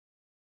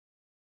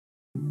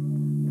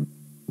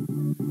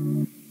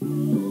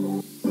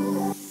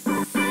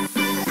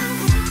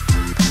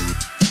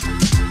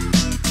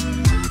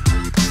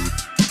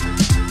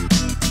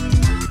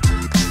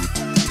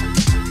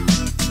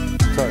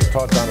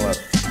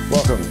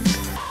Welcome.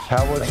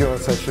 How was your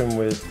session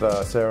with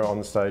Sarah on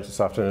the stage this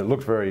afternoon? It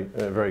looked very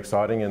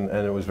exciting, and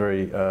it was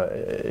very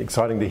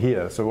exciting to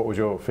hear. So what was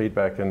your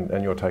feedback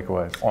and your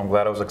takeaways? Well, I'm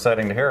glad it was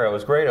exciting to hear. It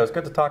was great. It was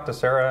good to talk to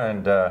Sarah,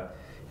 and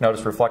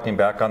just reflecting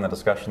back on the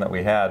discussion that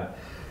we had.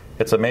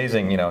 It's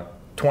amazing,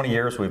 20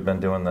 years we've been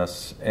doing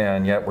this,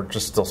 and yet we're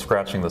just still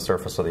scratching the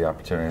surface of the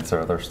opportunity.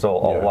 So there's still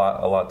a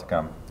lot to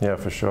come. Yeah,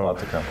 for sure. A lot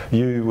to come.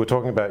 You were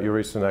talking about your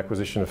recent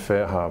acquisition of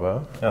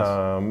FareHarbor. Yes.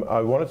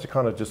 I wanted to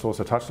kind of just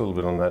also touch a little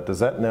bit on that. Does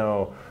that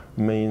now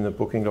mean that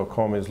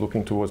Booking.com is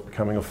looking towards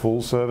becoming a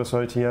full-service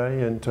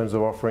OTA in terms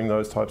of offering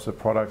those types of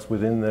products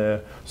within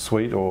their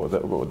suite, or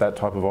that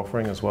type of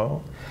offering as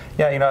well?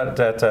 Yeah,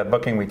 at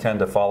Booking we tend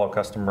to follow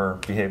customer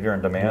behavior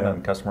and demand,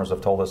 and customers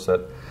have told us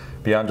that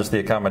beyond just the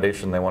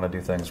accommodation, they want to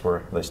do things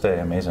where they stay.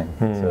 Amazing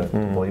to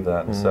believe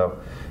that. And so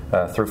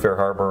through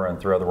FareHarbor and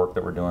through other work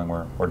that we're doing,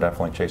 we're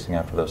definitely chasing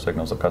after those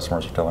signals that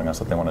customers are telling us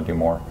that they want to do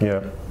more.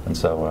 Yeah. And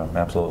so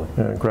absolutely.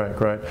 Yeah,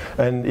 great.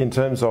 And in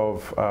terms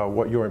of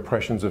what your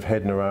impressions of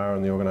HEDNA are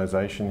and the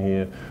organization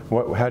here,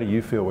 how do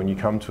you feel when you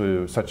come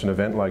to such an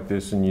event like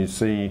this and you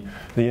see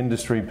the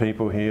industry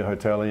people here,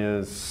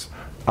 hoteliers,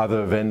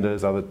 other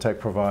vendors, other tech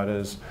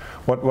providers?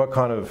 What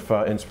kind of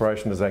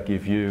inspiration does that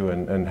give you,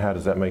 and how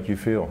does that make you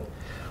feel?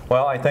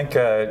 Well, I think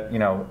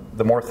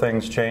the more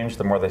things change,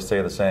 the more they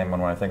stay the same.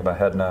 And when I think about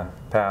HEDNA,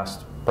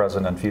 past,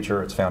 present, and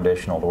future, it's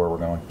foundational to where we're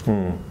going.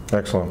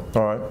 Excellent.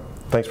 All right.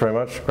 Thanks very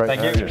much. Great to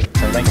have you.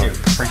 Thank you.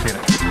 Appreciate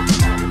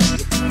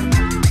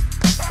it.